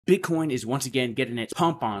Bitcoin is once again getting its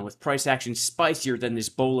pump on with price action spicier than this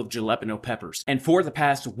bowl of jalapeno peppers. And for the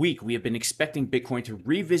past week, we have been expecting Bitcoin to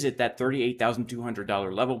revisit that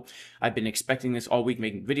 $38,200 level. I've been expecting this all week,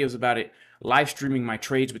 making videos about it, live streaming my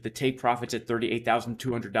trades with the take profits at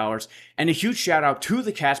 $38,200. And a huge shout out to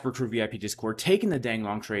the Casper Crew VIP Discord, taking the dang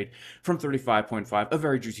long trade from 35.5, a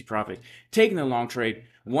very juicy profit, taking the long trade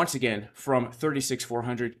once again from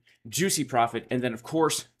 36,400. Juicy profit, and then of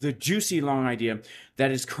course the juicy long idea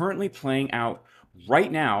that is currently playing out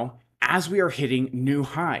right now as we are hitting new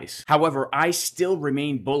highs. However, I still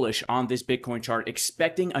remain bullish on this Bitcoin chart,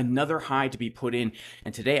 expecting another high to be put in.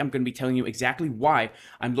 And today I'm going to be telling you exactly why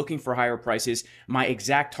I'm looking for higher prices, my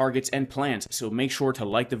exact targets and plans. So make sure to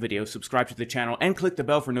like the video, subscribe to the channel, and click the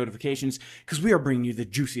bell for notifications because we are bringing you the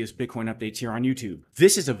juiciest Bitcoin updates here on YouTube.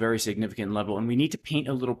 This is a very significant level, and we need to paint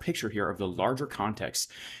a little picture here of the larger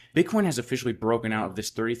context. Bitcoin has officially broken out of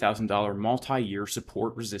this $30,000 multi-year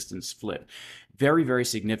support resistance flip. Very, very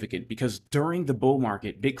significant because during the bull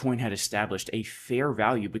market, Bitcoin had established a fair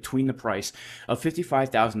value between the price of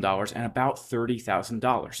 $55,000 and about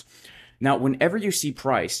 $30,000. Now, whenever you see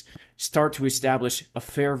price start to establish a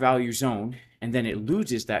fair value zone, and then it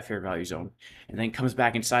loses that fair value zone, and then comes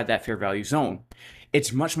back inside that fair value zone,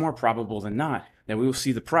 it's much more probable than not that we will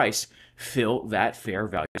see the price fill that fair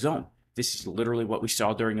value zone. This is literally what we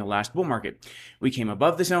saw during the last bull market. We came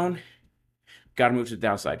above the zone, got to move to the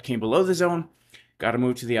downside. Came below the zone, got to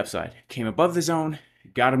move to the upside. Came above the zone,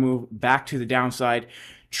 got to move back to the downside.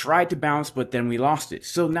 Tried to bounce, but then we lost it.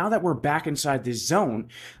 So now that we're back inside this zone,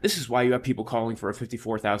 this is why you have people calling for a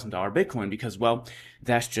 $54,000 Bitcoin because, well,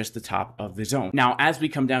 that's just the top of the zone. Now, as we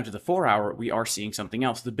come down to the 4-hour, we are seeing something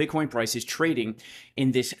else. The Bitcoin price is trading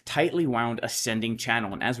in this tightly wound ascending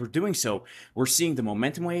channel. And as we're doing so, we're seeing the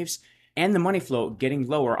momentum waves and the money flow getting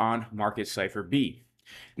lower on market Cipher B.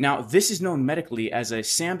 Now, this is known medically as a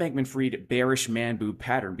Sam Bankman-Fried bearish man boob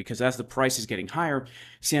pattern because as the price is getting higher,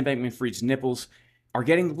 Sam Bankman-Fried's nipples are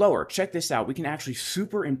getting lower. Check this out. We can actually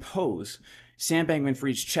superimpose Sam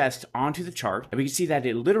Bankman-Fried's chest onto the chart, and we can see that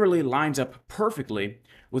it literally lines up perfectly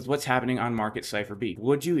with what's happening on market Cipher B.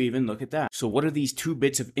 Would you even look at that? So what do these two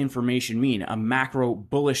bits of information mean? A macro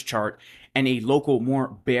bullish chart and a local more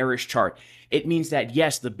bearish chart. It means that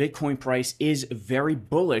yes, the Bitcoin price is very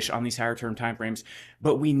bullish on these higher term timeframes,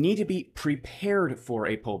 but we need to be prepared for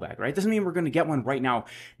a pullback, right? Doesn't mean we're going to get one right now,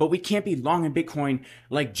 but we can't be long in Bitcoin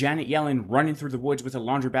like Janet Yellen running through the woods with a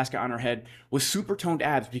laundry basket on her head with super toned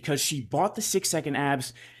abs because she bought the 6-second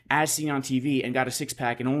abs as seen on TV and got a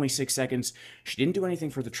six-pack in only 6 seconds. She didn't do anything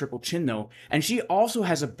for the triple chin though, and she also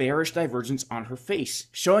has a bearish divergence on her face,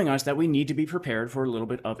 showing us that we need to be prepared for a little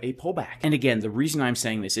bit of a pullback. And again, the reason I'm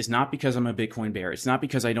saying this is not because I'm a Bitcoin bear. It's not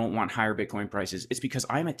because I don't want higher Bitcoin prices. It's because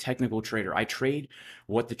I'm a technical trader. I trade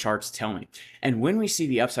what the charts tell me. And when we see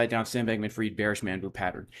the upside down Sam Bankman-Fried bearish man boob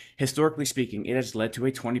pattern, historically speaking, it has led to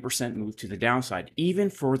a 20% move to the downside, even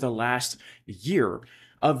for the last year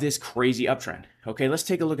of this crazy uptrend. Okay, let's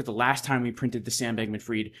take a look at the last time we printed the Sam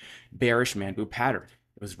Bankman-Fried bearish man boob pattern.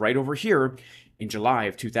 It was right over here in July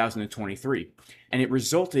of 2023, and it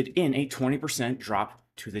resulted in a 20% drop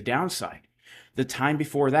to the downside. The time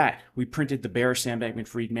before that, we printed the bearish Sam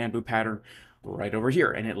Bankman-Fried man boob pattern right over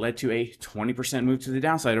here, and it led to a 20% move to the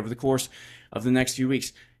downside over the course of the next few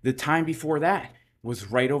weeks. The time before that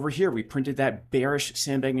was right over here. We printed that bearish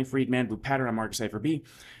Sam Bankman-Fried man boob pattern on market Cipher B.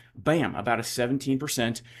 Bam, about a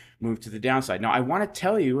 17% move to the downside. Now, I want to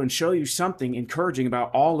tell you and show you something encouraging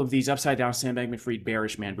about all of these upside down Sam Bankman-Fried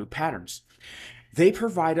bearish man boob patterns. They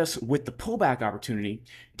provide us with the pullback opportunity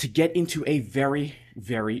to get into a very,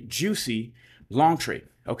 very juicy long trade.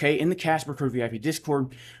 Okay, in the Casper Crew VIP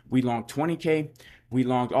Discord, we longed 20K, we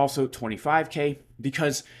longed also 25K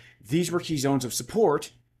because these were key zones of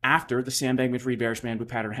support after the Sam Bankman-Fried bearish man boob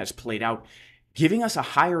pattern has played out, giving us a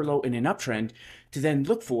higher low in an uptrend to then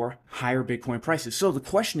look for higher Bitcoin prices. So the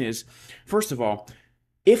question is, first of all,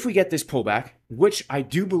 if we get this pullback, which I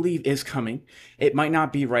do believe is coming, it might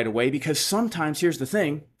not be right away because sometimes, here's the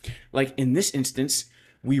thing, like in this instance,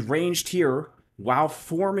 we ranged here while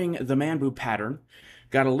forming the man boob pattern,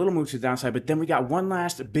 got a little move to the downside, but then we got one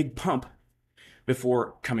last big pump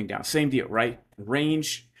before coming down. Same deal, right?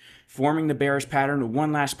 Range, forming the bearish pattern,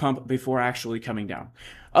 one last pump before actually coming down.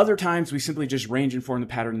 Other times, we simply just range and form the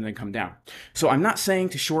pattern and then come down. So I'm not saying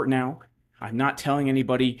to short now. I'm not telling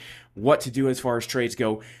anybody what to do as far as trades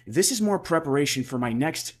go. This is more preparation for my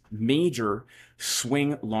next major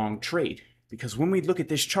swing long trade. Because when we look at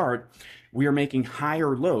this chart, we are making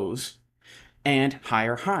higher lows and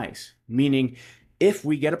higher highs. Meaning, if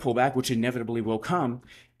we get a pullback, which inevitably will come,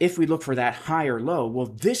 if we look for that higher low, well,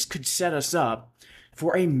 this could set us up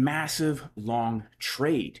for a massive long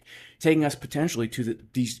trade, taking us potentially to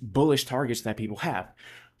these bullish targets that people have.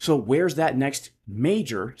 So where's that next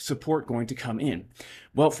major support going to come in?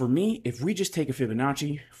 Well, for me, if we just take a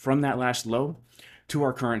Fibonacci from that last low to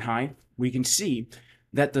our current high, we can see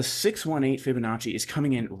that the 618 Fibonacci is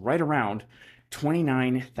coming in right around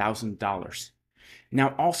 $29,000.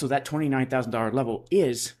 Now, also that $29,000 level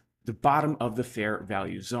is the bottom of the fair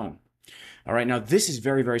value zone. All right, now this is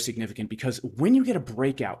very, very significant because when you get a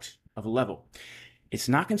breakout of a level, it's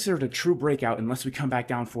not considered a true breakout unless we come back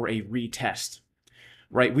down for a retest,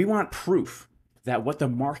 right? We want proof that what the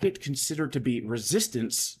market considered to be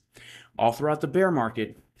resistance all throughout the bear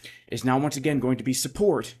market is now once again going to be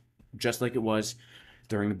support, just like it was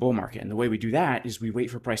during the bull market. And the way we do that is we wait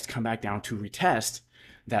for price to come back down to retest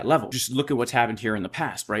that level. Just look at what's happened here in the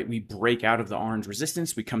past, right? We break out of the orange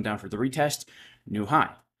resistance, we come down for the retest, new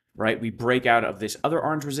high, right? We break out of this other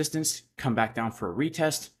orange resistance, come back down for a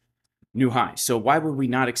retest, new high. So why would we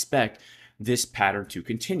not expect this pattern to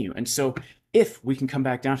continue? And so if we can come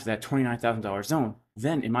back down to that $29,000 zone,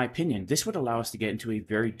 then in my opinion, this would allow us to get into a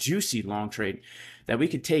very juicy long trade that we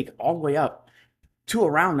could take all the way up to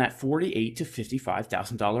around that $48,000 to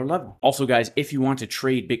 $55,000 level. Also, guys, if you want to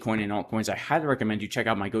trade Bitcoin and altcoins, I highly recommend you check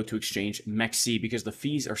out my go-to exchange, MEXC, because the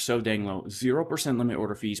fees are so dang low. 0% limit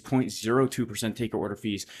order fees, 0.02% taker order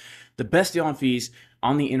fees. The best deal on fees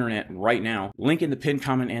on the internet right now. Link in the pinned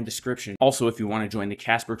comment and description. Also, if you want to join the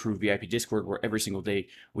Casper Crew VIP Discord, where every single day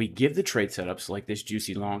we give the trade setups like this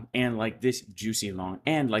juicy long and like this juicy long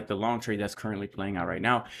and like the long trade that's currently playing out right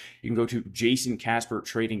now, you can go to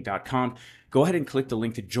jasoncaspertrading.com. Go ahead and click the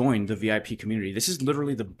link to join the VIP community. This is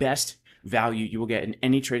literally the best value you will get in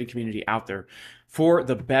any trading community out there for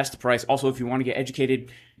the best price. Also, if you want to get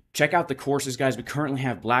educated, check out the courses, guys. We currently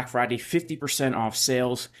have Black Friday 50% off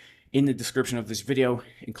sales in the description of this video,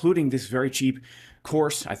 including this very cheap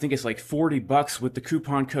course. I think it's like $40 with the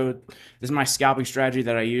coupon code. This is my scalping strategy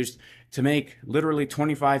that I used to make literally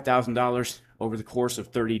 $25,000 over the course of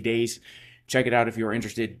 30 days. Check it out if you're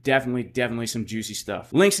interested. Definitely some juicy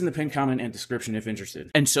stuff. Links in the pinned comment and description if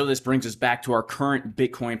interested. And so this brings us back to our current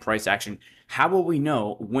Bitcoin price action. How will we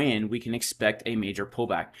know when we can expect a major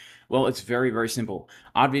pullback? Well, it's very simple.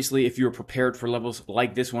 Obviously, if you're prepared for levels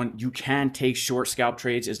like this one, you can take short scalp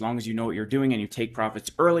trades as long as you know what you're doing and you take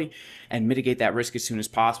profits early and mitigate that risk as soon as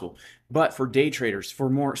possible. But for day traders, for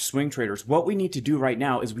more swing traders, what we need to do right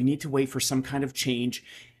now is we need to wait for some kind of change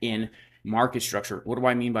in market structure. What do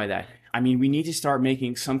I mean by that? I mean, we need to start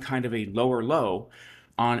making some kind of a lower low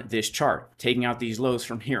on this chart, taking out these lows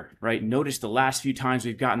from here, right? Notice the last few times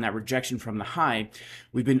we've gotten that rejection from the high,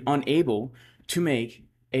 we've been unable to make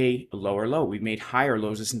a lower low. We've made higher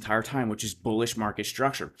lows this entire time, which is bullish market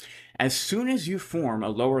structure. As soon as you form a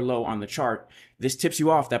lower low on the chart, this tips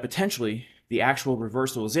you off that potentially the actual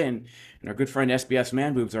reversal is in, and our good friend SBS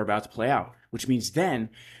man boobs are about to play out, which means then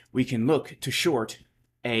we can look to short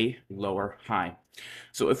a lower high.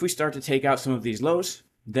 So if we start to take out some of these lows,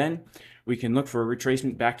 then we can look for a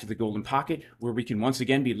retracement back to the golden pocket, where we can once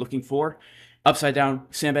again be looking for upside down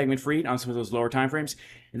sandbagman freed on some of those lower time frames.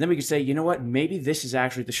 And then we can say, you know what, maybe this is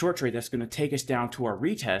actually the short trade that's going to take us down to our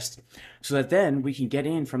retest, so that then we can get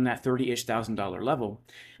in from that $30,000 level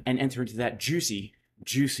and enter into that juicy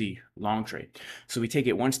long trade. So we take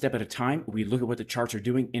it one step at a time. We look at what the charts are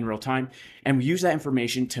doing in real time, and we use that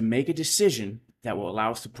information to make a decision that will allow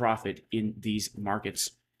us to profit in these markets.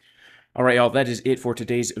 All right, y'all, that is it for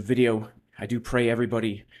today's video. I do pray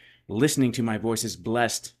everybody listening to my voice is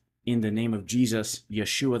blessed in the name of Jesus,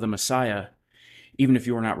 Yeshua the Messiah. Even if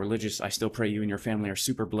you are not religious, I still pray you and your family are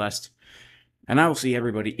super blessed. And I will see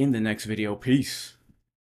everybody in the next video. Peace.